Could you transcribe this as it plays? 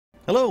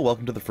Hello,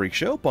 welcome to the Freak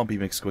Show. Bumpy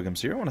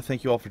McSquigums here. I want to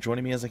thank you all for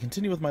joining me as I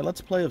continue with my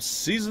Let's Play of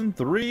Season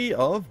 3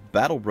 of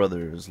Battle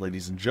Brothers.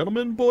 Ladies and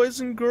gentlemen,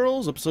 boys and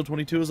girls, episode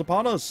 22 is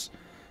upon us.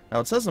 Now,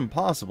 it says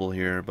impossible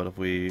here, but if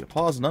we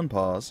pause and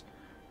unpause,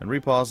 and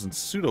repause and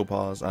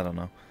pseudo-pause, I don't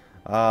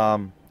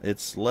know,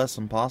 it's less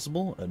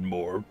impossible and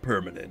more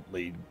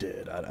permanently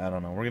dead. I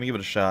don't know. We're going to give it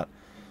a shot.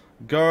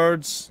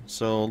 Guards,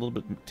 so a little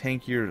bit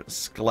tankier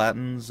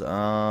skeletons.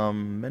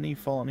 Many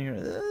fall in here.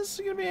 This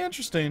is going to be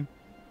interesting.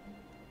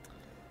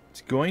 It's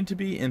going to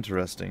be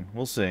interesting.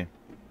 We'll see.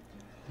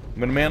 I'm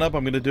going to man up.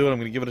 I'm going to do it. I'm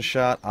going to give it a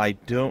shot. I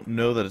don't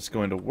know that it's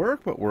going to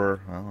work, but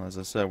well, as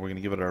I said, we're going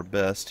to give it our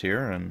best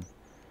here, and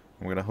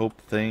we're going to hope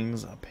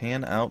things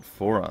pan out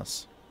for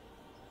us.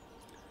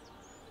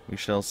 We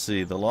shall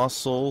see. The lost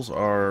souls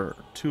are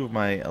two of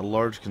my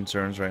large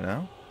concerns right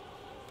now.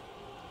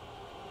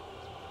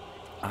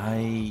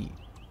 I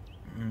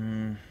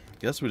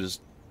guess we just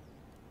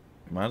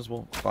might as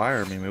well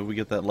fire. I mean, maybe we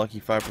get that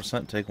lucky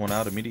 5%, take one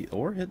out immediately,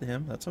 or hit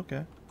him. That's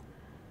okay.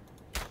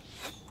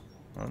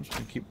 I'm just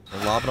going to keep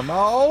lobbing them.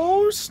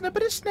 Oh,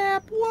 snippity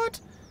snap. What?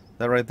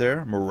 That right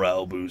there?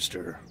 Morale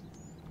booster.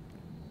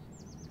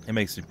 It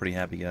makes me pretty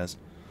happy, guys.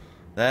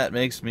 That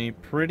makes me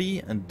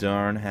pretty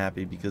darn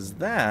happy, because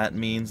that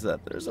means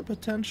that there's a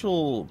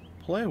potential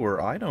play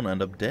where I don't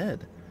end up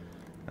dead.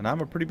 And I'm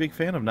a pretty big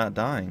fan of not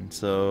dying.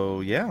 So,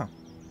 yeah.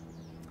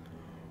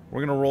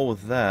 We're going to roll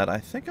with that. I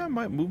think I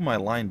might move my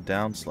line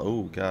down slow.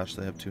 Oh, gosh,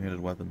 they have two-handed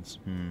weapons.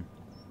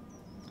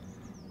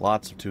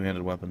 Lots of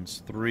two-handed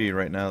weapons. 3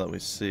 right now that we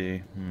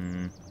see.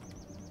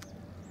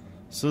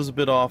 This is a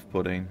bit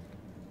off-putting.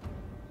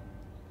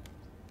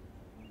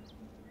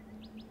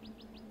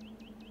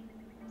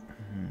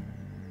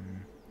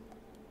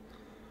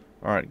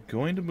 Alright,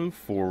 going to move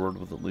forward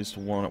with at least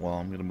one. Well,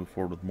 I'm going to move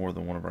forward with more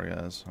than one of our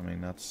guys. I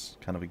mean, that's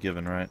kind of a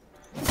given, right?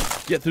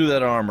 Get through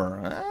that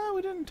armor.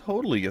 We didn't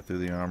totally get through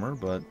the armor,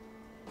 but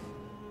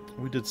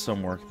we did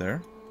some work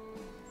there.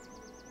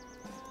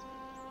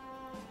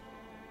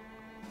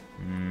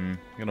 I'm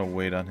gonna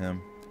wait on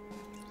him.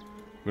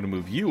 We're gonna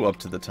move you up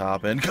to the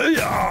top and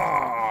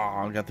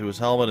got through his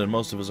helmet and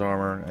most of his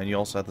armor, and you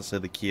also have to say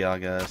the Kia,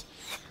 guys.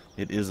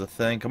 It is a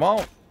thing. Come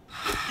on!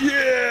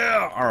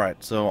 Yeah!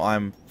 Alright, so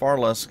I'm far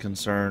less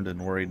concerned and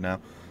worried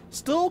now.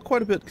 Still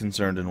quite a bit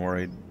concerned and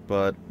worried,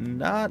 but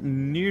not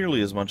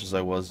nearly as much as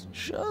I was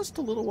just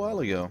a little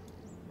while ago.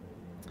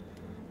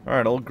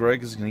 Alright, old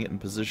Greg is gonna get in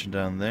position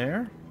down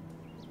there.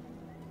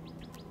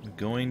 I'm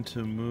going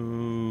to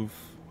move,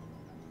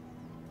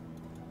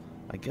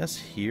 I guess,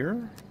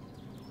 here.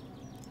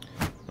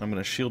 I'm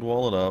going to shield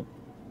wall it up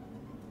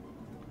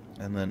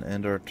and then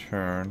end our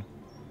turn.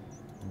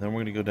 And then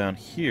we're going to go down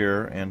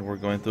here and we're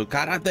going through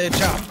Cathartic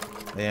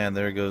Chimichangas. And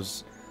there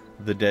goes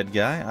the dead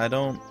guy. I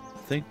don't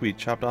think we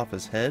chopped off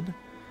his head.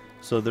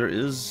 So there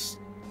is...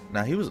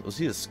 Now, was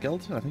he a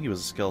skeleton? I think he was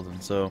a skeleton.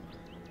 So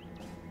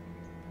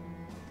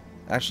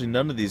actually,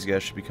 none of these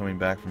guys should be coming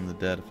back from the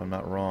dead, if I'm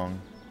not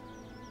wrong.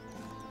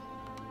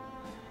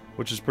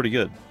 Which is pretty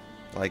good.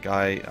 Like,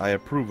 I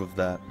approve of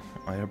that.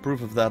 I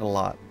approve of that a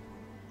lot.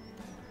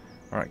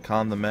 Alright,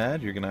 Con the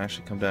Mad, you're going to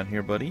actually come down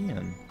here, buddy,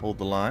 and hold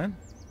the line.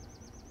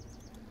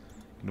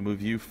 I'm going to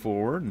move you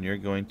forward, and you're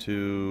going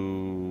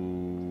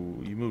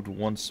to... You moved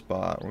one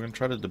spot. We're going to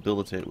try to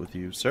debilitate with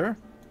you, sir.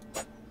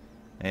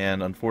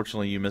 And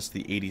unfortunately, you missed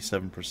the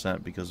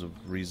 87% because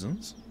of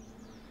reasons.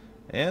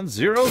 And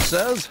 0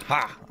 says,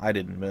 ha! I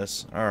didn't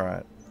miss.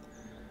 Alright.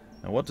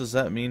 Now, what does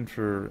that mean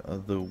for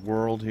the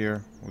world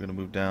here? We're going to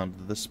move down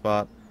to this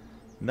spot.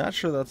 Not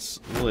sure that's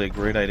really a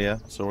great idea,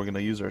 so we're going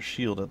to use our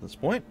shield at this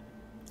point.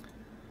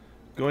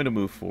 Going to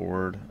move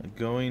forward.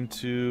 Going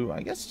to,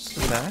 I guess, just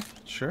attack.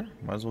 Sure.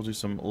 Might as well do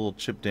some little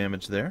chip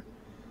damage there.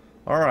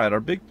 Alright, our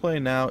big play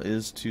now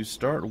is to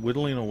start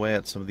whittling away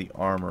at some of the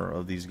armor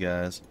of these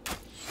guys.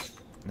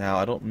 Now,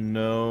 I don't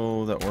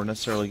know that we're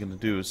necessarily going to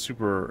do a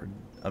super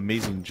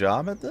amazing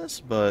job at this,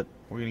 but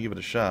we're going to give it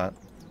a shot.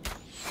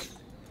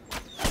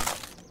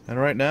 And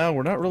right now,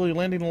 we're not really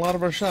landing a lot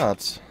of our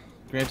shots.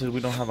 Granted, we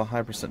don't have a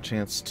high %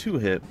 chance to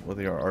hit with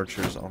our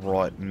archers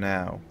right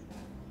now.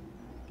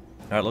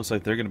 Alright, looks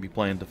like they're going to be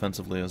playing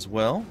defensively as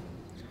well.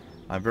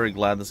 I'm very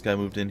glad this guy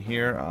moved in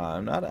here.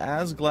 I'm not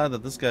as glad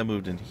that this guy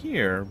moved in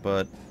here,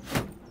 but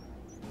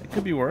it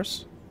could be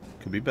worse.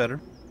 Could be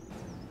better.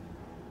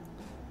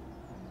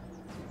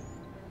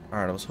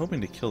 Alright, I was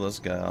hoping to kill this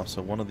guy off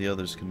so one of the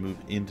others can move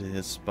into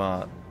his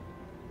spot.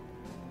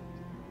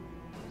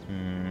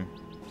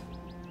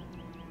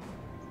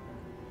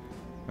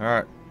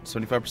 Alright,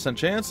 75%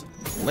 chance.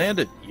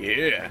 Landed.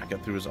 Yeah!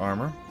 Got through his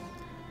armor.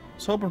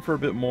 Was hoping for a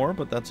bit more,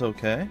 but that's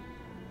okay.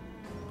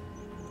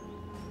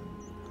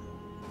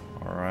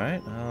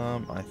 Alright,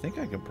 I think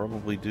I can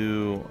probably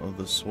do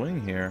the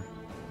swing here.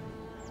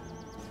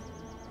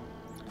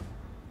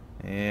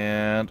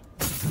 And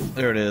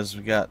there it is.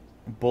 We got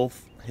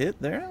both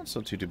hit there. That's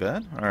not too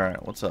bad.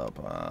 Alright, what's up?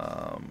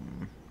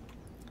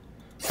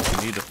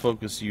 We need to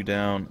focus you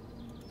down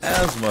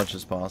as much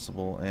as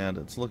possible, and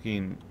it's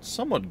looking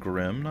somewhat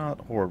grim, not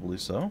horribly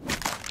so.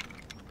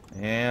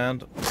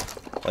 And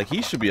Like,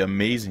 he should be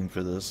amazing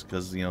for this,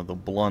 because, you know, the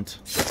blunt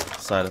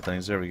side of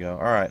things. There we go.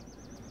 Alright.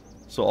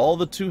 So all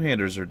the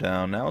two-handers are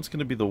down. Now it's going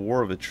to be the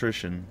war of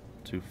attrition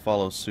to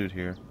follow suit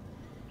here.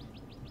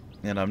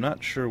 And I'm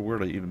not sure where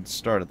to even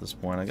start at this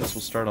point. I guess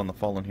we'll start on the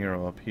fallen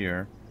hero up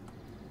here.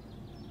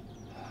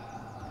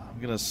 I'm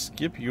going to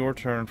skip your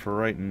turn for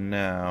right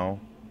now.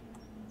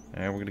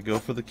 And we're going to go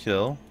for the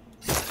kill.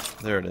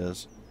 There it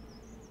is.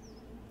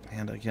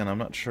 And again, I'm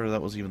not sure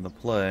that was even the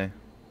play.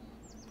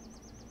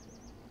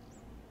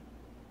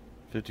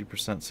 50%,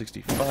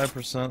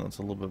 65%. That's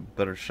a little bit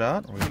better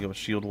shot. We're going to go with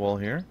shield wall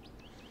here.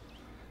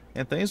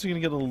 And things are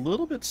going to get a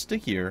little bit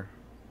stickier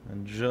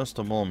in just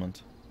a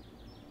moment.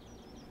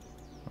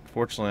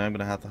 Unfortunately, I'm going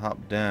to have to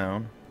hop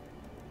down.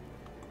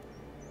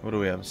 What do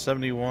we have?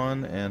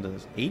 71 and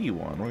an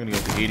 81. We're going to go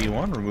with the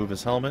 81, remove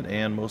his helmet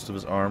and most of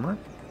his armor.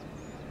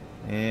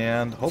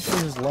 And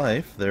hopefully his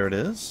life. There it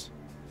is.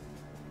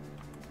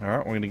 Alright,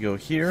 we're going to go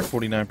here.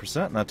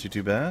 49%, not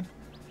too bad.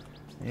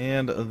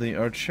 And the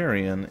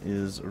Archerian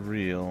is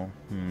real.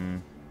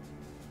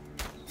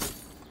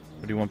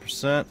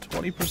 31%,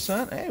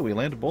 20%. Hey, we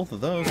landed both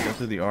of those. Go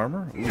through the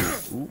armor.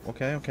 Ooh,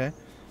 okay, okay.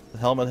 The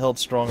helmet held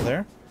strong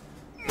there.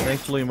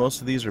 Thankfully, most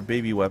of these are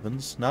baby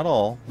weapons. Not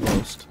all,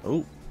 most.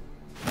 Oh.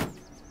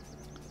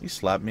 He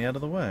slapped me out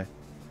of the way.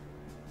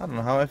 I don't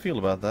know how I feel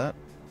about that.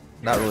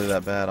 Not really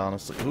that bad,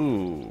 honestly.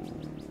 Ooh.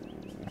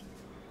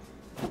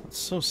 It's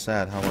so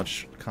sad how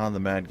much Khan the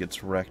Mad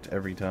gets wrecked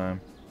every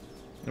time.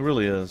 It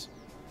really is.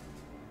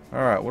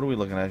 Alright, what are we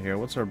looking at here?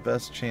 What's our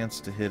best chance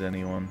to hit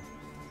anyone?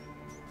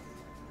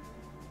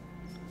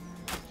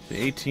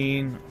 The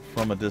 18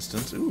 from a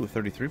distance. Ooh,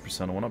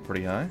 33%. I went up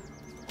pretty high.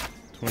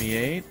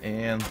 28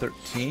 and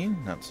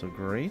 13. Not so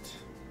great.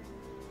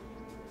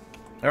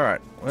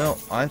 Alright, well,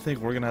 I think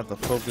we're going to have to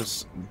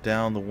focus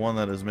down the one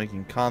that is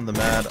making Khan the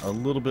Mad a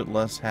little bit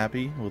less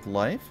happy with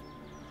life.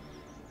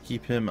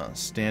 Keep him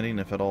standing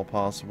if at all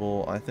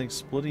possible. I think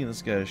splitting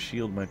this guy's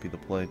shield might be the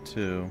play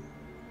too.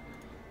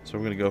 So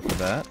we're going to go for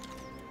that.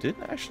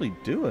 Didn't actually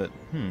do it.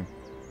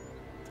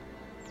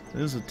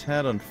 It is a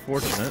tad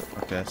unfortunate.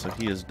 Okay, so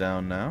he is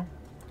down now.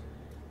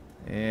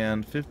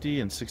 And 50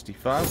 and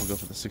 65. We'll go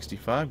for the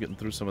 65, getting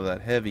through some of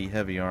that heavy,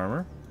 heavy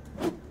armor.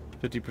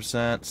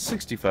 50%,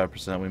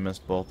 65%. We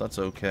missed both. That's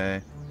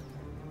okay.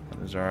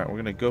 That is alright. We're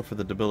going to go for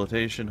the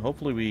debilitation.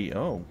 Hopefully we...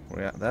 Oh,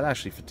 that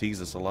actually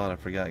fatigues us a lot. I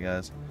forgot,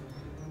 guys.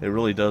 It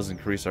really does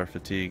increase our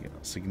fatigue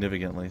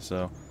significantly,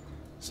 so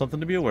something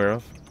to be aware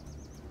of.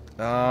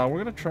 We're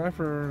going to try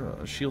for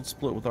a shield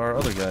split with our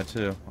other guy,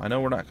 too. I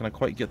know we're not going to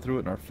quite get through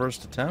it in our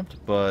first attempt,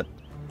 but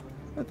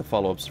I think the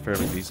follow-up's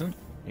fairly decent.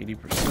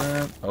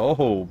 80%.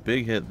 Oh,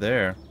 big hit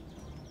there.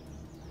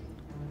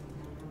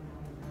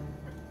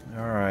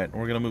 Alright,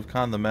 we're going to move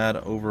Khan the Mad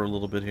over a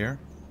little bit here.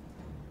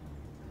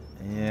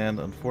 And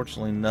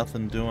unfortunately,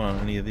 nothing doing on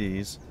any of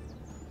these.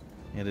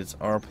 And it's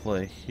our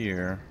play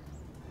here.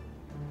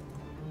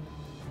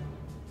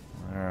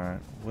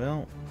 Alright,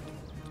 well,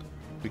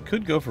 we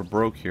could go for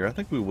broke here. I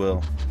think we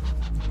will.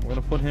 We're going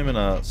to put him in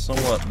a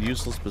somewhat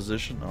useless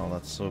position. Oh,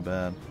 that's so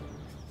bad.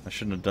 I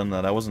shouldn't have done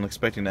that. I wasn't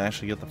expecting to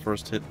actually get the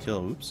first hit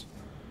kill. Oops.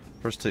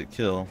 First hit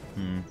kill.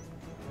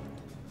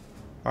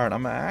 Alright,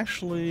 I'm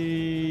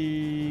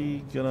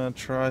actually gonna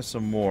try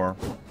some more.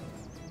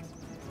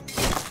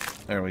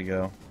 There we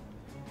go.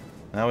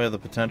 Now we have the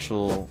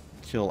potential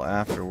kill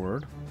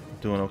afterward.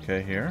 Doing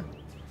okay here.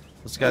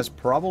 This guy's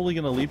probably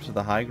gonna leap to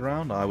the high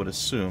ground, I would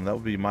assume. That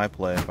would be my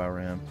play if I were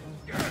him.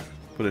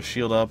 Put a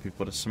shield up, he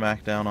put a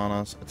smack down on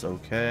us. It's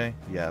okay.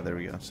 Yeah, there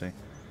we go. See?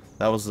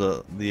 That was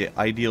the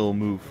ideal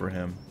move for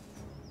him.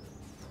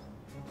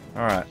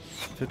 Alright.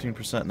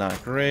 15%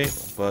 not great,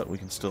 but we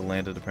can still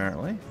land it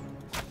apparently.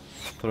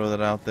 Throw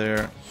that out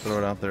there. Throw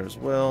it out there as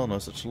well. No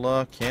such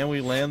luck. Can we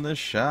land this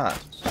shot?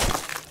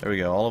 There we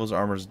go. All of his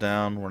armor's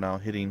down. We're now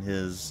hitting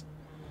his...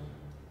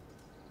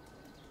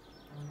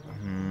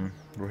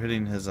 we're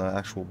hitting his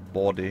actual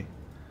body.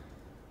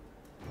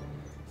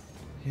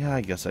 Yeah, I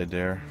guess I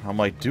dare. I'm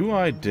like, do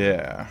I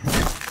dare?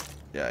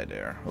 Yeah, I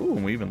dare. Ooh,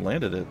 and we even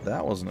landed it.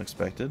 That wasn't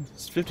expected.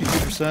 It's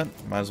 52%.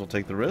 Might as well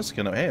take the risk.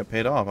 And hey, it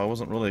paid off. I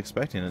wasn't really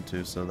expecting it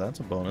to, so that's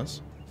a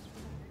bonus.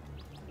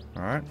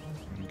 Alright.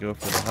 Go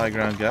for the high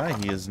ground guy.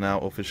 He is now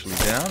officially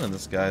down, and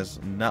this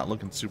guy's not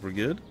looking super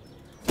good.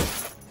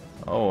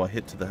 Oh, a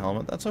hit to the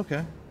helmet. That's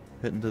okay.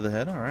 Hit into the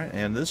head. Alright.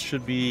 And this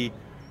should be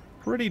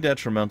pretty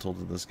detrimental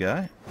to this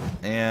guy.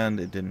 And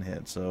it didn't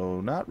hit. So,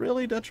 not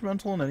really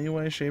detrimental in any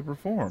way, shape, or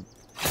form.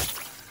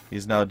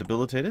 He's now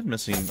debilitated,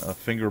 missing a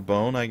finger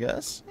bone, I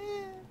guess.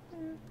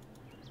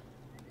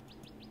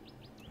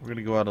 We're going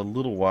to go out a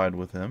little wide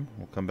with him.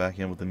 We'll come back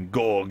in with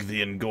Engorg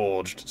the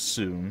Engorged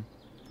soon.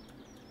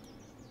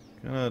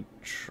 Gonna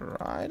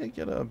try to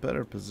get a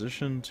better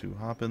position to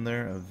hop in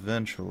there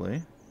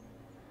eventually.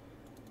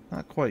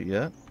 Not quite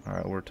yet.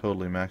 Alright, we're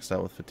totally maxed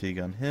out with fatigue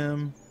on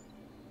him.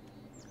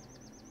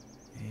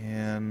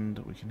 And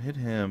we can hit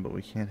him, but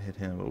we can't hit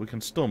him. But we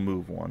can still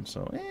move one,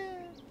 so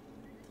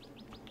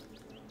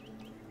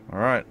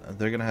Alright,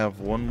 they're gonna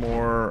have one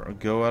more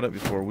go at it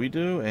before we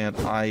do, and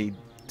I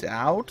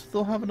doubt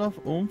they'll have enough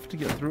oomph to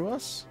get through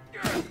us.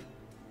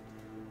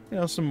 You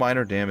know, some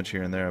minor damage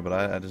here and there, but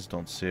I just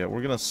don't see it.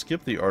 We're going to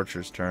skip the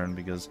archer's turn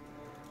because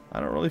I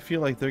don't really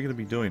feel like they're going to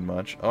be doing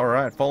much.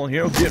 Alright, fallen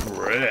hero, get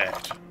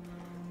wrecked.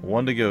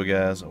 1 to go,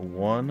 guys.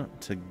 1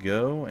 to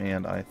go,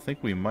 and I think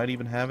we might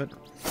even have it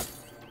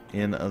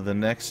in the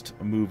next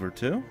move or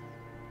two.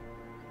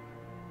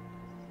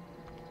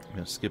 I'm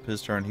going to skip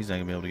his turn. He's not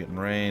going to be able to get in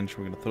range.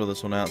 We're going to throw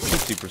this one out.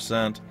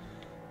 60%.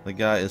 The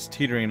guy is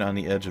teetering on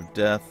the edge of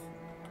death.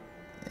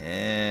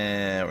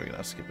 And we're going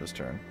to skip his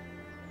turn.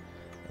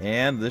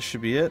 And this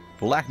should be it.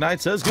 Black Knight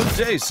says, good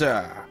day,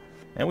 sir.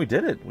 And we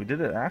did it. We did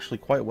it actually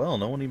quite well.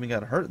 No one even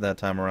got hurt that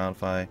time around,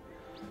 if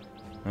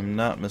I'm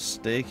not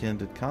mistaken.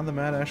 Did Con the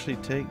Mad actually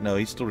take... No,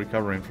 he's still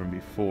recovering from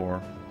before.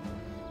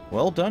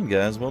 Well done,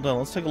 guys. Well done.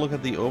 Let's take a look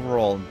at the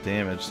overall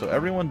damage. So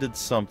everyone did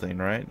something,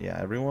 right? Yeah,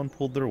 everyone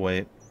pulled their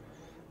weight,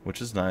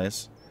 which is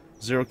nice.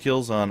 0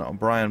 kills on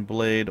Brian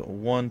Blade.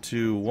 1,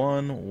 2,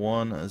 1,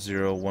 1,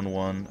 0, 1,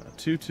 1,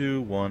 2,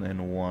 2, 1,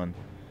 and 1.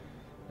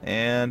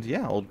 And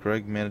yeah, old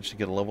Greg managed to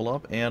get a level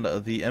up. And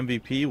the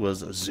MVP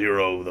was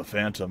Zero the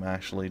Phantom,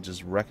 actually,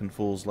 just wrecking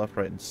fools left,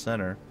 right, and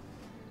center.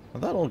 I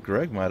thought old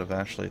Greg might have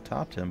actually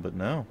topped him, but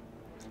no.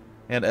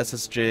 And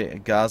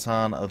SSJ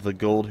Gazhan the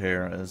Gold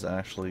Hair is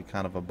actually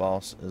kind of a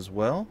boss as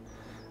well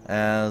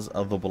as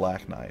of the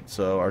Black Knight.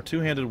 So our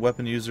two-handed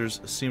weapon users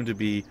seem to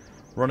be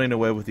running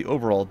away with the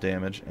overall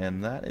damage,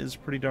 and that is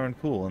pretty darn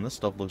cool. And this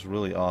stuff looks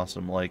really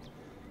awesome. Like,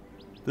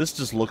 this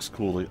just looks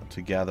cool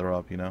to gather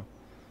up, you know.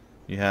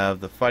 You have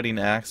the Fighting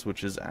Axe,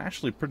 which is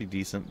actually pretty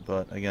decent,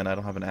 but again, I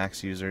don't have an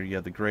axe user. You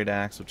have the Great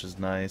Axe, which is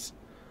nice.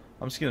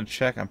 I'm just going to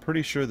check. I'm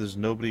pretty sure there's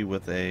nobody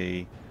with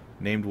a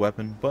named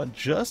weapon, but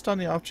just on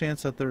the off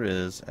chance that there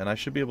is, and I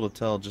should be able to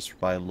tell just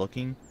by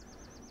looking,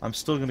 I'm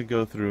still going to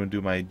go through and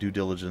do my due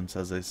diligence,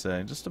 as they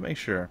say, just to make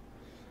sure.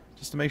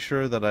 Just to make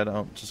sure that I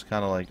don't just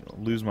kind of like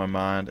lose my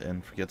mind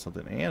and forget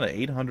something. And an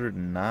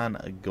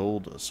 809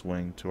 gold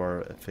swing to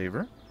our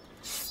favor.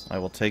 I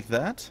will take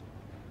that.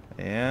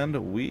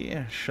 And we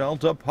shall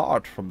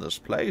depart from this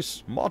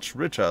place much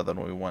richer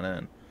than we went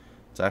in.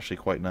 It's actually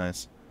quite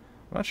nice.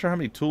 I'm not sure how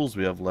many tools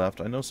we have left.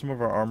 I know some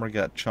of our armor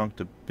got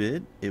chunked a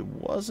bit. It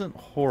wasn't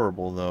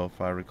horrible, though, if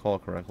I recall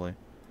correctly.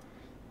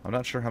 I'm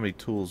not sure how many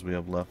tools we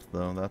have left,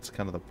 though. That's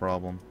kind of the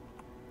problem.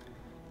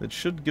 It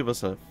should give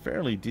us a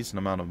fairly decent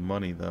amount of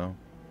money, though.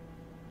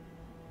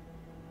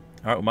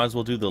 Alright, we might as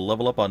well do the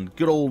level up on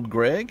good old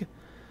Greg.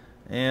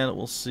 And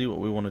we'll see what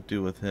we want to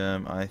do with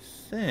him. I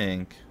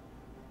think...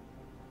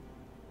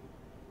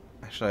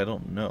 Actually, I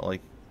don't know.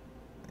 Like,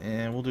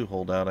 we'll do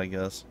holdout, I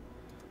guess.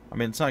 I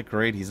mean, it's not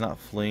great. He's not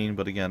fleeing.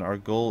 But again, our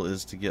goal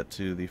is to get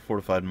to the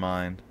Fortified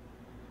Mind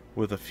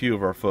with a few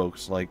of our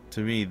folks. Like,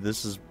 to me,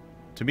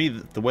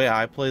 the way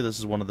I play, this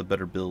is one of the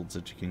better builds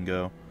that you can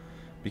go.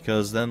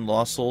 Because then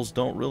Lost Souls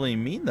don't really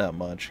mean that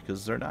much,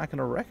 because they're not going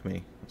to wreck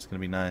me. It's going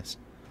to be nice.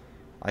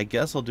 I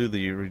guess I'll do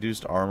the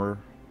reduced armor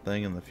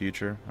thing in the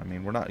future. I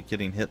mean, we're not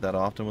getting hit that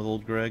often with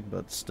old Greg,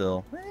 but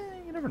still,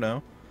 you never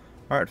know.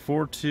 Alright,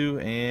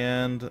 4-2,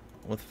 and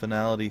with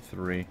Finality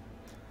 3.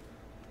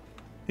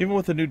 Even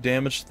with the new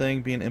damage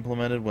thing being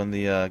implemented when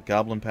the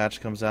Goblin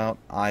patch comes out,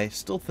 I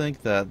still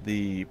think that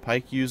the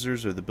pike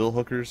users, or the bill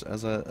hookers,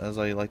 as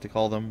I like to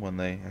call them when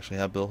they actually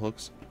have bill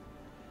hooks,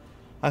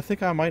 I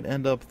think I might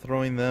end up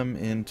throwing them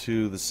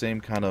into the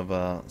same kind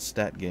of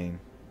stat gain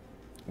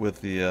with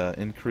the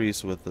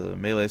increase with the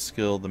melee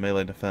skill, the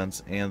melee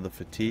defense, and the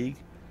fatigue.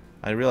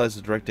 I realize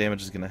the direct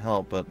damage is going to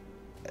help, but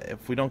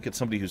if we don't get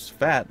somebody who's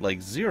fat,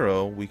 like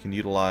Zero, we can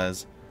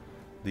utilize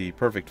the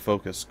perfect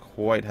focus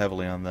quite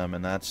heavily on them,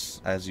 and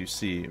that's, as you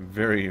see,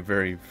 very,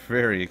 very,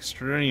 very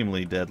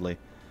extremely deadly.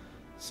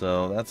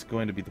 So that's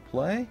going to be the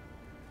play.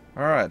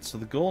 Alright, so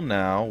the goal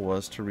now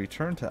was to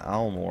return to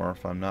Almor,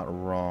 if I'm not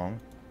wrong.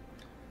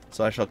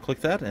 So I shall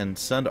click that and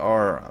send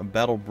our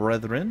battle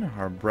brethren,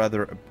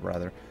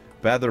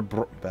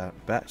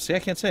 see, I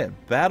can't say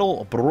it.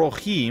 Battle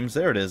Brohims,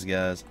 there it is,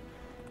 guys.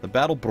 The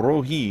Battle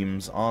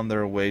Brohims on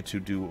their way to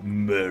do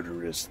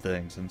murderous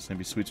things. And it's going to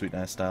be sweet, sweet,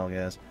 nice style,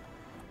 guys.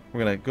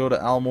 We're going to go to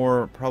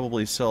Almor,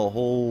 probably sell a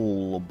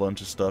whole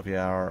bunch of stuff.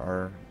 Yeah,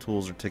 our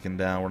tools are ticking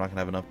down. We're not going to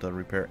have enough to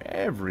repair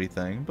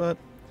everything, but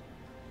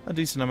a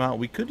decent amount.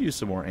 We could use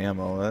some more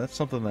ammo. That's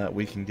something that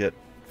we can get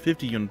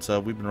 50 units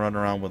of. We've been running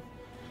around with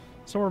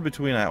somewhere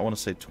between, I want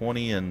to say,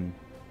 20 and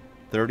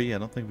 30. I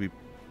don't think we've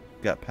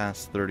got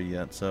past 30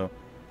 yet, so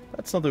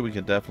that's something we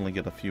could definitely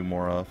get a few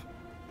more of.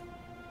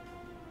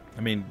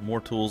 I mean, more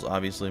tools,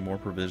 obviously, more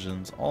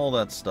provisions, all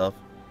that stuff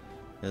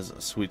is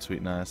sweet,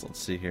 sweet, nice. Let's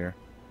see here.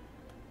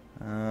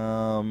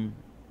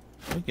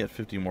 We get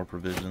 50 more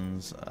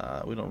provisions.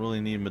 We don't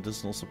really need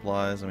medicinal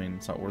supplies. I mean,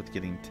 it's not worth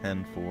getting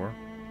 10 for.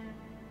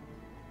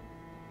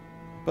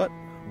 But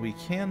we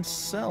can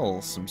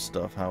sell some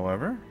stuff,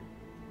 however.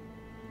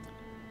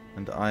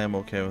 And I am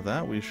okay with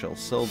that. We shall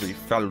sell the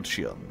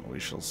falchion. We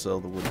shall sell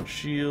the wooden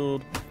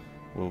shield,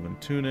 woven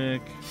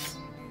tunic.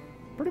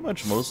 Pretty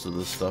much most of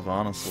this stuff,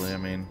 honestly. I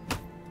mean,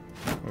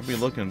 we'll be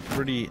looking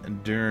pretty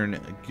darn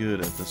good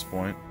at this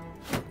point.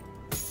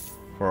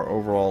 for our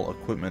overall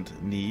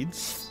equipment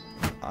needs.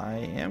 I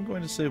am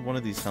going to save one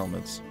of these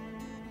helmets,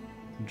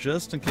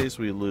 just in case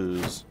we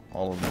lose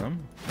all of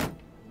them.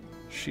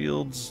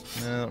 Shields,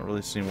 don't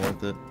really seem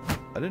worth it.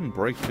 I didn't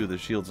break 2 of the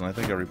shields, and I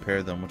think I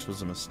repaired them, which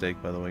was a mistake,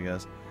 by the way,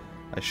 guys.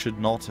 I should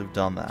not have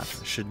done that.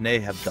 I should nay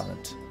have done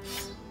it.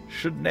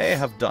 Should nay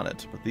have done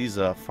it. But these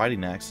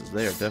fighting axes,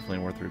 they are definitely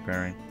worth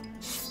repairing.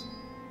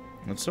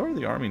 And so are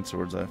the arming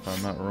swords, if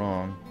I'm not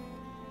wrong.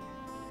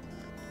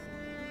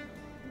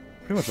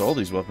 Pretty much all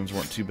these weapons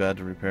weren't too bad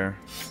to repair.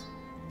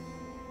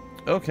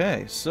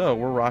 Okay, so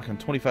we're rocking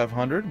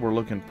 2,500. We're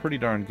looking pretty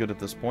darn good at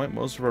this point.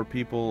 Most of our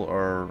people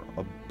are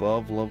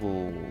above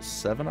level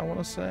 7, I want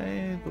to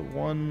say. The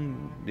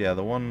one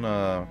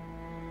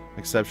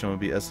exception would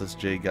be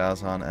SSJ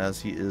Gazhan,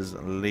 as he is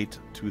late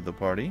to the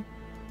party.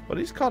 But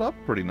he's caught up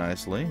pretty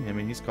nicely. I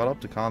mean, he's caught up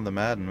to Khan the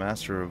Mad and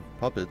Master of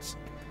Puppets.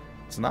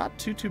 It's not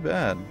too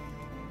bad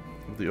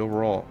with the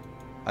overall.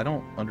 I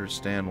don't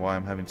understand why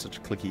I'm having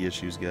such clicky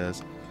issues,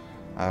 guys.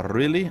 I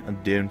really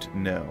don't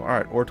know.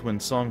 Alright,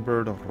 Ortwin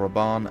Songbird,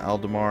 Raban,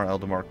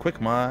 Aldemar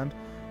Quickmind,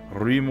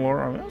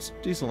 Remor. I mean, that's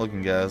decent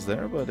looking guys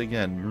there, but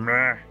again,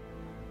 meh.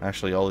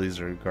 Actually, all these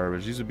are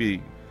garbage. These would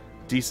be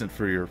decent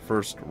for your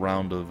first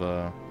round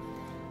of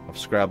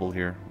Scrabble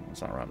here.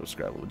 It's not a round of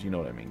Scrabble, but you know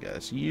what I mean,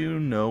 guys. You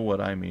know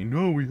what I mean.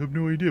 No, we have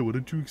no idea. Why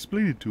don't you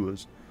explain it to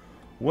us?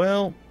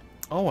 Well,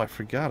 oh, I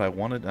forgot.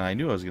 I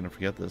knew I was going to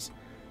forget this.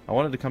 I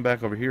wanted to come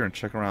back over here and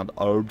check around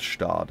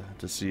Ardstad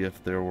to see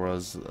if there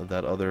was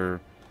that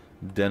other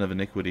den of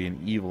iniquity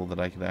and evil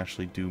that I could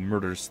actually do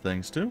murderous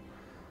things to.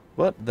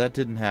 But that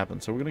didn't happen.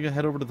 So we're going to go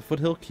head over to the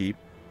Foothill Keep.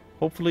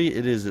 Hopefully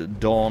it is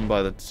dawn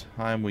by the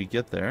time we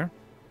get there.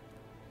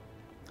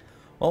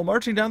 While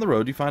marching down the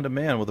road, you find a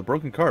man with a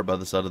broken cart by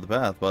the side of the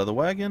path. By the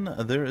wagon,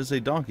 there is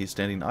a donkey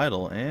standing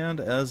idle,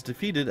 and as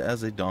defeated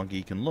as a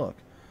donkey can look.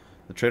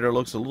 The trader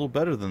looks a little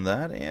better than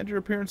that, and your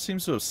appearance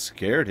seems to have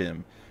scared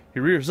him. He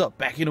rears up,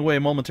 backing away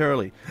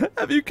momentarily.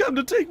 Have you come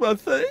to take my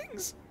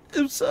things?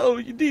 If so,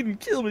 you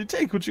needn't kill me.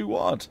 Take what you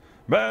want.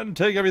 Man,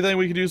 take everything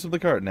we can use from the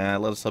cart. Nah,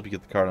 let us help you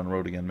get the cart on the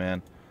road again,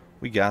 man.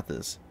 We got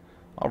this.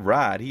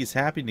 Alright, he's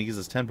happy and he gives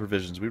us 10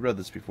 provisions. We read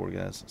this before,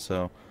 guys.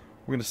 So,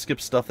 we're going to skip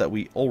stuff that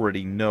we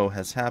already know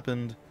has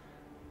happened.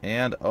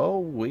 And, oh,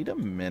 wait a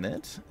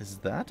minute. Is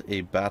that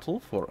a battle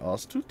for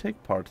us to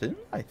take part in?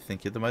 I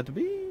think it might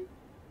be.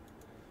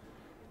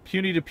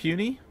 Puny to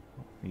puny?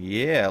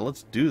 Yeah,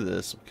 let's do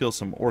this. We'll kill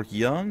some orc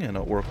young and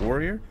an orc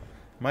warrior.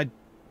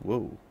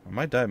 Whoa.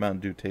 My Diet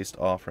Mountain Dew tastes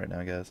off right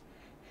now, guys.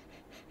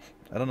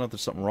 I don't know if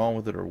there's something wrong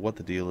with it or what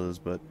the deal is,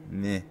 but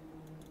meh.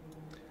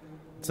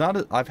 It's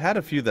not. I've had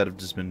a few that have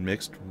just been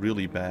mixed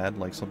really bad,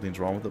 like something's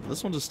wrong with it, but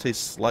this one just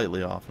tastes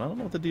slightly off, and I don't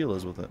know what the deal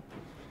is with it.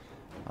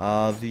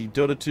 The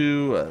Dota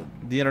 2,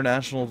 the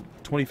International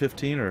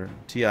 2015, or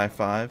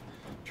TI5,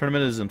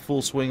 tournament is in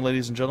full swing,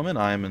 ladies and gentlemen.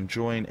 I am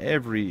enjoying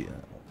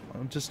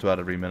just about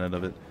every minute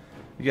of it.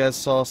 You guys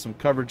saw some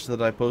coverage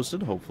that I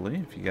posted,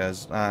 hopefully. If you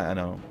guys, I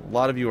know, a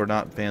lot of you are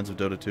not fans of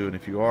Dota 2, and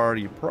if you are,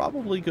 you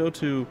probably go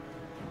to,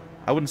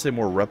 I wouldn't say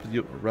more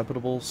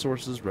reputable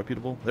sources,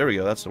 there we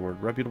go, that's the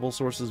word, reputable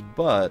sources,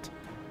 but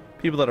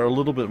people that are a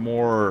little bit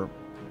more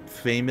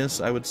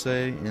famous, I would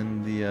say,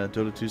 in the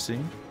Dota 2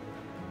 scene.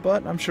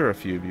 But I'm sure a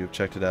few of you have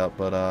checked it out.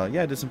 But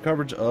yeah, I did some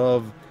coverage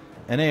of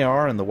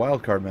NAR and the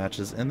wildcard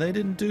matches, and they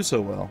didn't do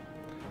so well.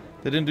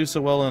 They didn't do so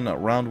well in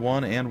round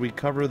 1, and we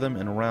cover them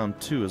in round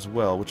 2 as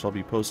well, which I'll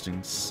be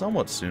posting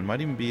somewhat soon.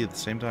 Might even be at the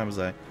same time as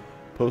I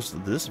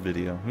post this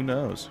video. Who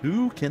knows?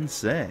 Who can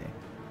say?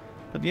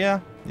 But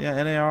yeah,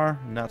 NAR,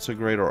 not so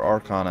great, or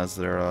Archon as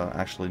they're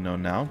actually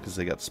known now, because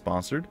they got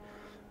sponsored.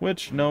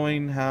 Which,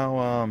 knowing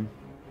how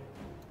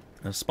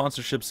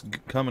sponsorships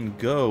come and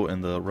go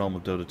in the realm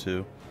of Dota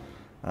 2,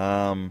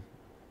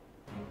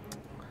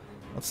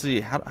 let's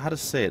see how to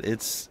say it.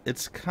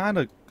 It's kind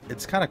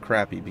of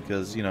crappy,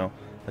 because you know,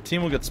 a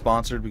team will get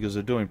sponsored because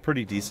they're doing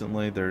pretty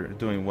decently, they're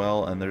doing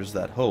well, and there's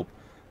that hope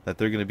that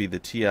they're going to be the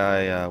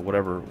TI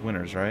whatever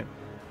winners, right?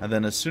 And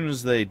then as soon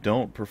as they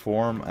don't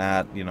perform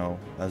at, you know,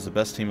 as the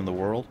best team in the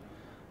world,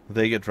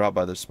 they get dropped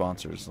by their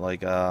sponsors.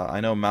 Like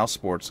I know Mouse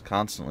Sports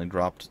constantly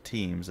dropped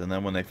teams, and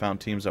then when they found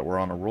teams that were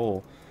on a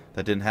roll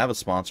that didn't have a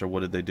sponsor,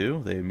 what did they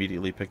do? They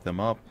immediately picked them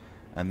up,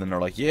 and then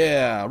they're like,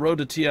 yeah, road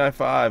to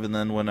TI5, and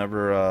then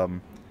whenever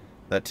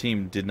that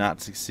team did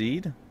not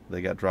succeed,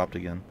 they got dropped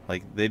again.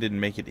 Like, they didn't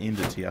make it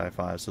into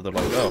TI5, so they're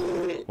like,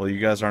 oh, well, you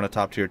guys aren't a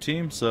top-tier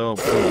team, so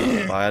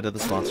bye to the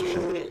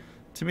sponsorship.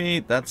 To me,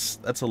 that's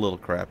a little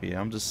crappy.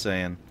 I'm just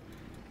saying,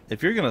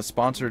 if you're going to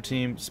sponsor a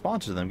team,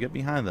 sponsor them, get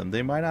behind them.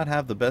 They might not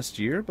have the best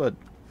year, but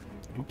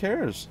who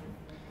cares?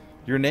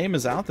 Your name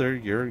is out there.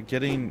 You're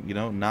getting, you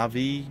know,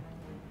 Na'Vi,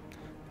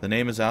 the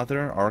name is out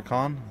there.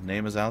 Archon, the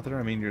name is out there.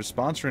 I mean, you're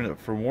sponsoring it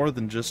for more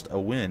than just a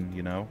win,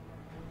 you know?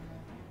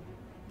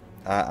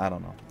 I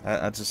don't know.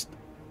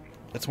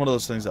 It's one of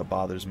those things that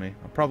bothers me.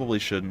 I probably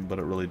shouldn't, but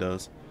it really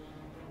does.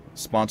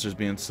 Sponsors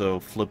being so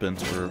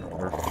flippant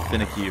or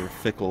finicky or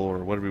fickle or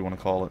whatever you want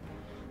to call it.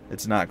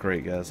 It's not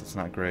great, guys. It's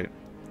not great.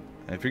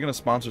 And if you're going to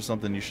sponsor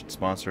something, you should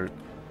sponsor it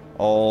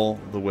all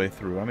the way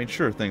through. I mean,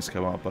 sure, things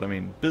come up, but I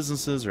mean,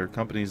 businesses or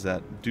companies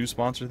that do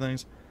sponsor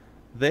things,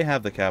 they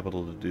have the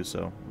capital to do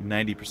so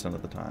 90%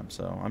 of the time.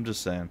 So I'm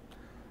just saying.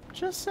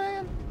 Just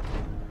saying.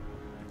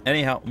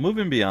 Anyhow,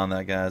 moving beyond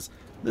that, guys,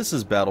 this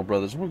is Battle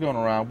Brothers. We're going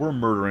around, we're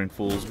murdering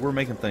fools, we're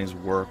making things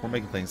work, we're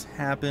making things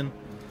happen.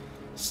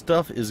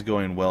 Stuff is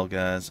going well,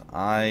 guys.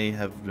 I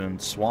have been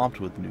swamped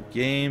with new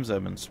games.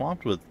 I've been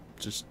swamped with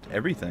just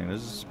everything.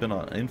 There's been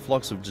an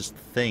influx of just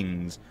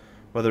things,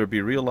 whether it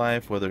be real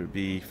life, whether it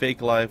be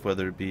fake life,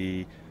 whether it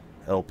be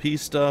LP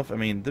stuff. I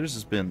mean, there's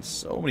just been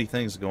so many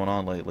things going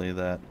on lately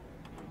that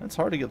it's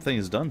hard to get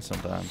things done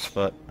sometimes,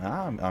 but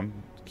I'm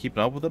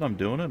keeping up with it. I'm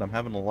doing it. I'm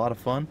having a lot of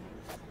fun.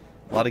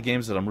 A lot of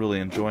games that I'm really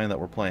enjoying that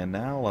we're playing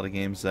now. A lot of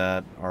games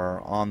that are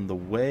on the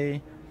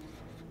way.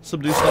 Some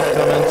new stuff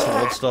coming,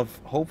 some old stuff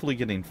hopefully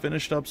getting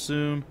finished up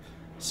soon.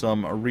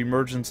 Some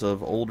reemergence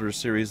of older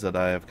series that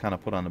I have kind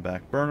of put on the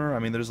back burner. I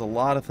mean, there's a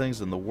lot of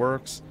things in the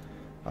works.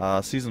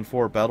 Season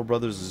 4 of Battle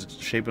Brothers is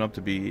shaping up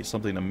to be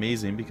something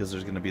amazing because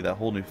there's going to be that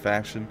whole new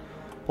faction.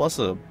 Plus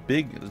a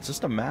big,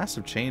 just a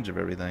massive change of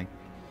everything.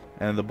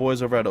 And the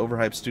boys over at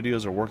Overhyped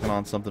Studios are working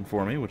on something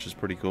for me, which is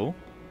pretty cool.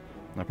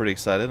 I'm pretty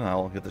excited, and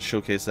I'll get to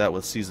showcase that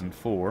with Season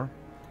 4.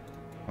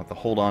 I'll have to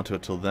hold on to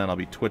it till then. I'll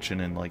be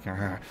twitching and like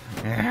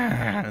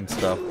and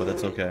stuff, but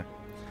it's okay.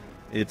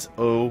 It's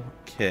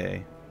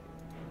okay.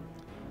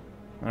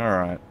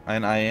 Alright,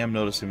 and I am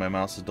noticing my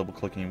mouse is double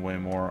clicking way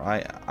more.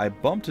 I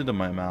bumped into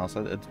my mouse.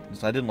 I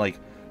didn't like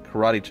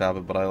karate chop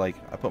it, but I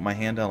put my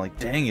hand down like,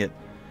 dang it,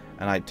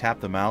 and I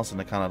tapped the mouse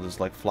and it kind of just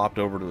like flopped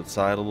over to the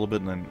side a little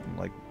bit and then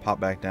like popped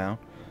back down.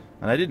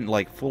 And I didn't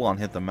like full on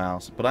hit the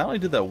mouse, but I only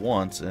did that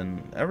once,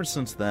 and ever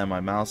since then my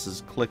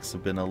mouse's clicks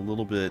have been a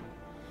little bit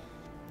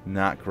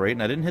not great,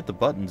 and I didn't hit the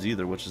buttons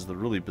either, which is the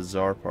really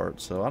bizarre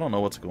part, so I don't know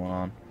what's going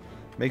on.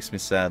 Makes me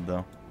sad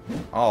though.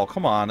 Oh,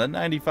 come on, a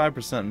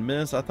 95%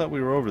 miss. I thought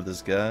we were over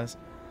this, guys.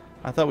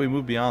 I thought we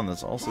moved beyond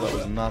this. Also, that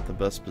was not the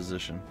best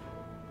position.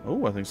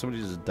 Oh, I think somebody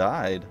just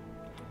died.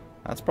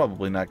 That's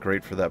probably not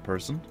great for that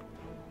person.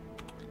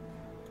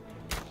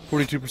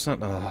 42%.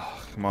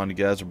 Oh, come on, you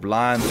guys are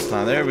blind this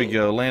time. There we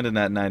go. Landing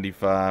at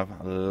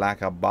 95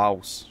 like a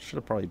boss. Should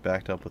have probably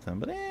backed up with him,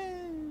 but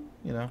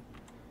you know.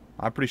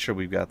 I'm pretty sure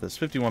we've got this.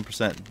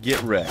 51%.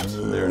 Get wrecked.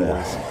 There it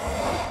is.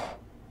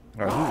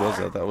 Alright, who was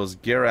that? That was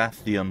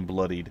Garath the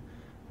Unbloodied.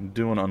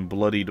 Doing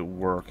unbloodied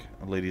work,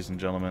 ladies and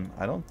gentlemen.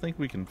 I don't think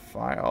we can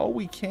fire. Oh,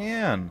 we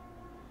can.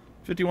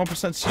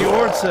 51%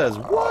 Fjord says.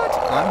 What?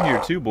 I'm here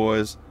too,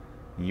 boys.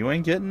 You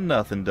ain't getting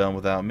nothing done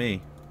without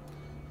me.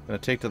 Gonna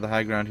take to the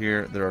high ground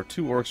here. There are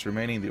 2 orcs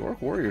remaining. The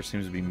orc warrior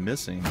seems to be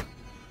missing.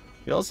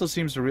 He also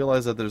seems to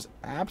realize that there's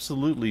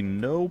absolutely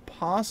no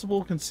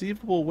possible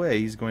conceivable way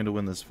he's going to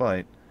win this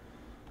fight.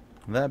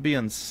 That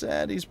being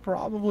said, he's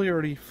probably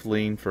already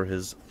fleeing for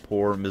his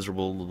poor,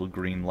 miserable little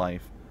green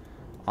life.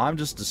 I'm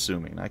just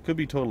assuming. I could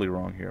be totally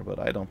wrong here, but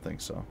I don't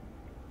think so.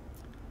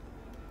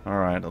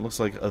 Alright, it looks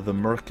like the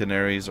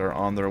mercenaries are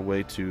on their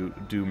way to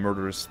do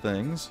murderous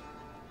things.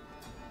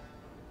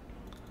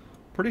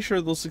 Pretty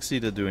sure they'll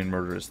succeed at doing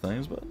murderous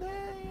things, but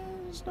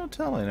there's no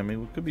telling. I mean,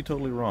 we could be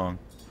totally wrong.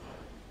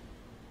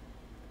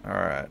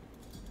 Alright.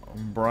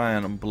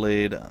 Brian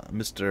Blade,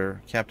 Mr.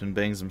 Captain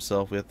bangs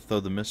himself. We have to throw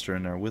the Mr.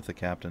 in there with the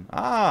Captain.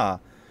 Ah!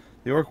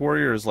 The Orc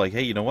Warrior is like,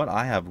 hey, you know what?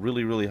 I have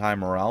really, really high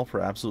morale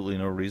for absolutely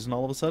no reason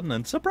all of a sudden,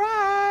 and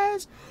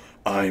surprise!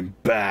 I'm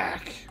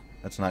back!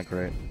 That's not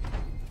great.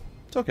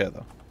 It's okay,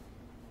 though.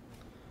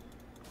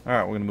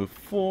 Alright, we're going to move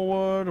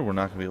forward. We're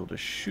not going to be able to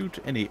shoot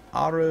any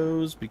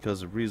arrows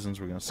because of reasons.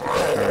 We're going to skip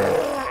the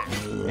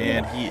turn.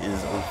 And he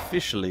is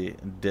officially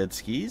dead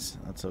skis.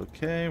 That's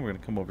okay. We're going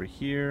to come over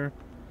here.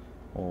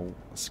 We'll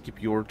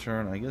skip your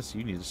turn. I guess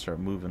you need to start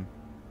moving.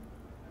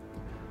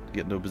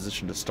 Get into a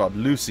position to start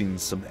loosing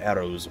some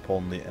arrows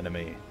upon the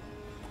enemy.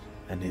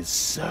 And his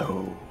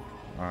soul.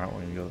 Alright, we're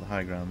going to go to the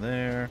high ground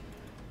there.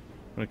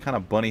 We're going to kind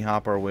of bunny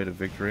hop our way to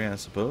victory, I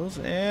suppose.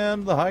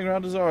 And the high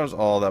ground is ours.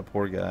 Oh, that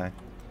poor guy.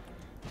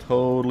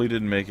 Totally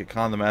didn't make it.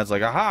 Con the Mad's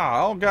like,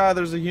 aha! Oh god,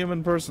 there's a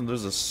human person.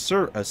 There's a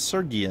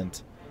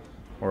sergeant.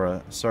 Or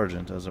a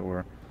sergeant, as it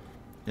were.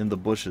 In the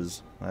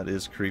bushes. That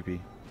is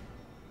creepy.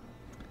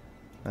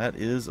 That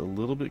is a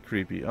little bit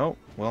creepy. Oh,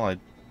 well,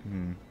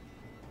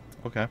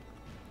 okay.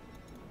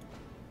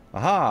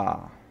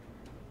 Aha!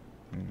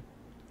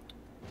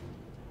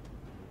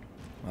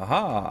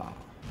 Aha!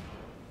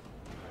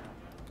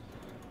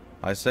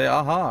 I say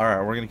aha.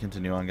 Alright, we're going to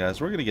continue on, guys.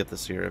 We're going to get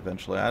this here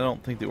eventually. I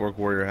don't think the Orc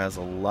Warrior has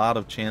a lot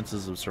of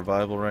chances of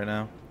survival right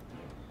now.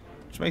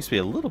 Which makes me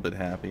a little bit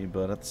happy,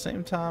 but at the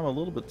same time a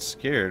little bit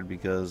scared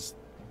because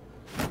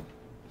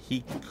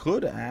he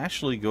could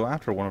actually go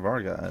after one of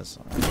our guys.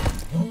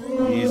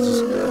 He's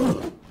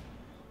just...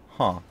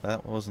 Huh,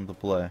 that wasn't the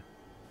play.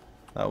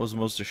 That was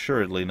most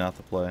assuredly not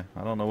the play.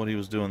 I don't know what he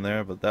was doing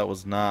there, but that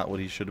was not what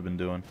he should have been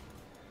doing.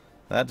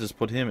 That just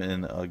put him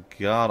in a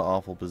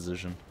god-awful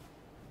position.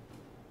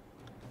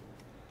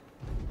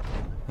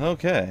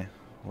 Okay,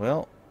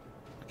 well,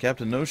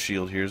 Captain No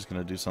Shield here is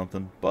going to do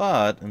something,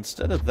 but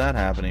instead of that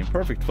happening,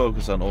 perfect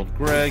focus on old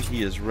Greg.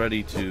 He is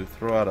ready to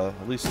throw out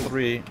at least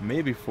 3,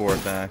 maybe 4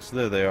 attacks.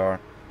 There they are.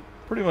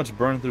 Pretty much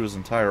burned through his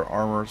entire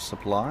armor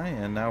supply,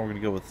 and now we're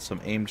going to go with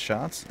some aimed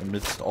shots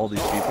amidst all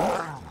these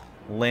people.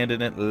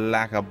 Landing it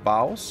like a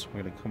boss.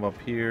 We're going to come up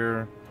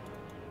here,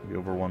 maybe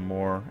over one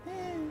more.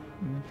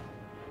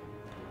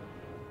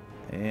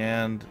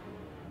 And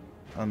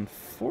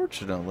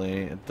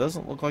unfortunately, it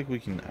doesn't look like we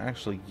can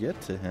actually get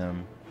to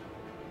him.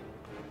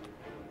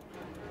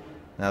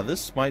 Now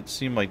this might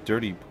seem like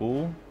dirty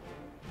pool.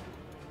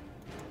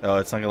 Oh,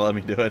 it's not going to let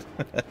me do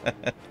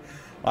it.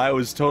 I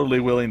was totally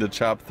willing to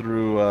chop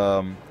through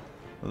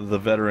the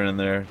veteran in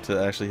there to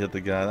actually hit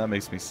the guy. That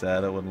makes me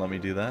sad. It wouldn't let me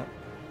do that.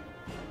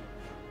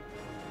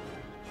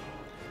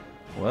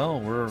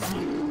 Well, we're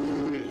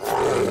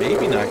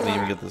maybe not going to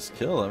even get this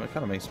kill. That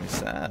kind of makes me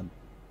sad.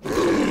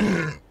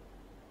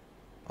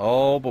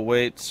 Oh, but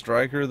wait.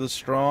 Striker the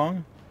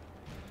Strong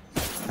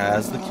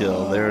has the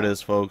kill. There it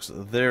is, folks.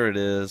 There it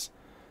is.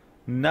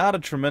 Not a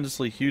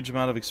tremendously huge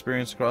amount of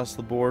experience across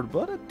the board,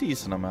 but a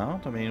decent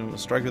amount. I mean,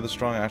 Striker the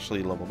Strong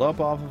actually leveled up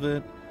off of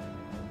it.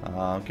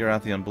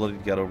 Garath the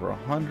Unbloodied got over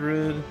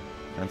 100.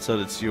 And so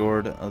did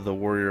Sjord, the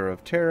Warrior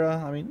of Terra.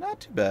 I mean,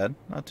 not too bad.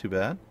 Not too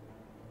bad.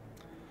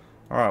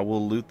 Alright,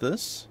 we'll loot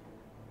this.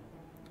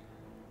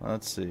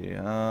 Let's see.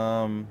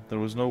 There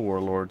was no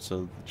Warlord,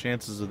 so the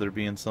chances of there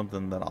being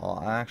something that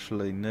I'll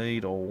actually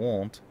need or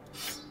want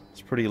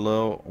is pretty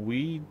low.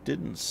 We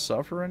didn't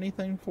suffer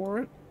anything for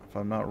it, if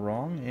I'm not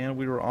wrong, and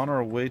we were on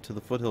our way to the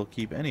Foothill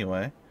Keep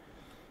anyway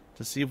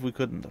to see if we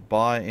couldn't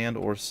buy and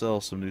or sell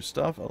some new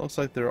stuff. It looks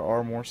like there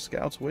are more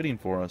scouts waiting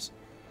for us.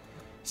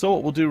 So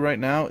what we'll do right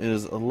now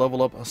is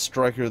level up a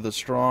Striker the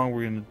Strong.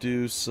 We're going to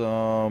do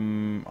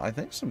some, I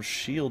think, some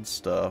shield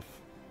stuff.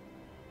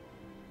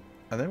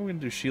 I think we're going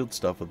to do shield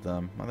stuff with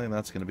them. I think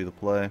that's going to be the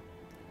play.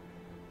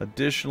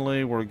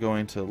 Additionally, we're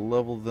going to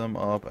level them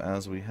up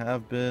as we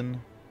have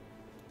been.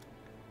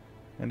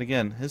 And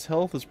again, his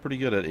health is pretty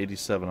good at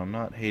 87. I'm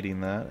not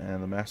hating that.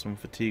 And the maximum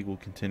fatigue will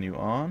continue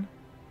on.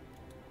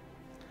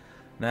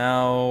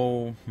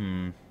 Now,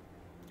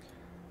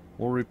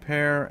 we'll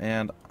repair,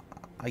 and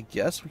I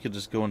guess we could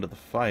just go into the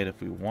fight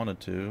if we wanted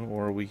to.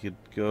 Or we could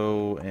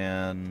go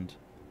and...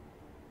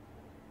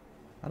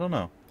 I don't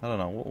know.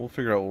 We'll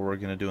figure out what we're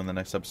going to do in the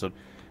next episode.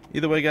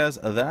 Either way, guys,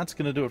 that's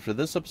going to do it for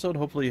this episode.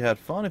 Hopefully you had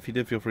fun. If you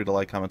did, feel free to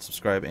like, comment,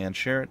 subscribe, and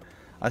share it.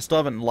 I still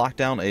haven't locked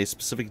down a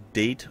specific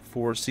date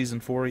for Season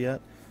 4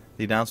 yet.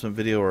 The announcement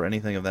video or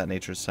anything of that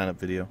nature, sign-up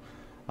video.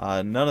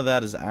 None of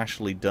that is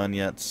actually done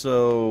yet.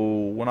 So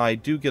when I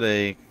do get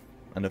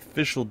an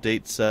official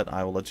date set,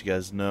 I will let you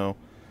guys know.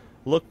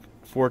 Look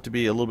for it to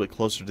be a little bit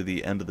closer to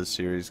the end of the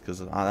series, because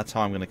that's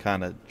how I'm going to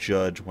kind of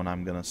judge when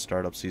I'm going to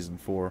start up Season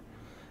 4.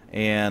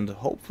 And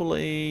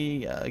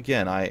hopefully,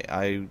 again,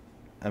 I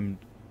am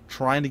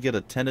trying to get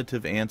a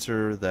tentative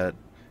answer that,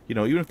 you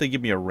know, even if they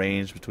give me a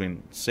range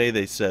between, say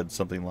they said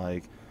something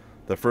like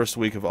the first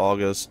week of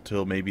August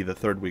till maybe the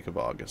 3rd week of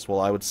August.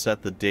 Well, I would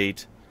set the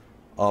date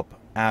up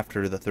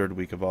after the 3rd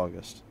week of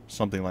August.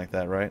 Something like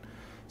that, right?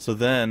 So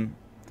then,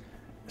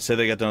 say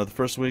they got done with the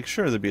first week,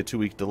 sure, there'd be a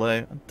 2-week delay.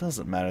 It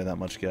doesn't matter that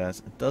much, guys.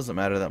 It doesn't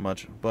matter that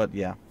much, but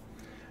yeah.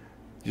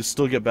 You'll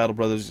still get Battle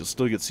Brothers, you'll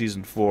still get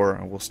Season 4,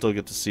 and we'll still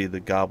get to see the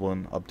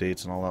Goblin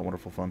updates and all that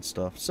wonderful fun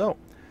stuff. So,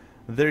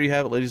 there you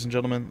have it, ladies and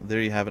gentlemen. There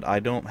you have it.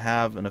 I don't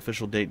have an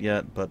official date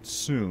yet, but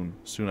soon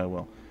I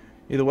will.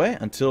 Either way,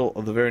 until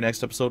the very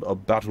next episode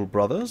of Battle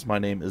Brothers, my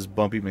name is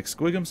Bumpy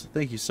McSquigums.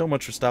 Thank you so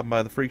much for stopping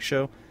by the Freak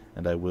Show,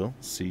 and I will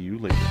see you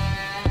later.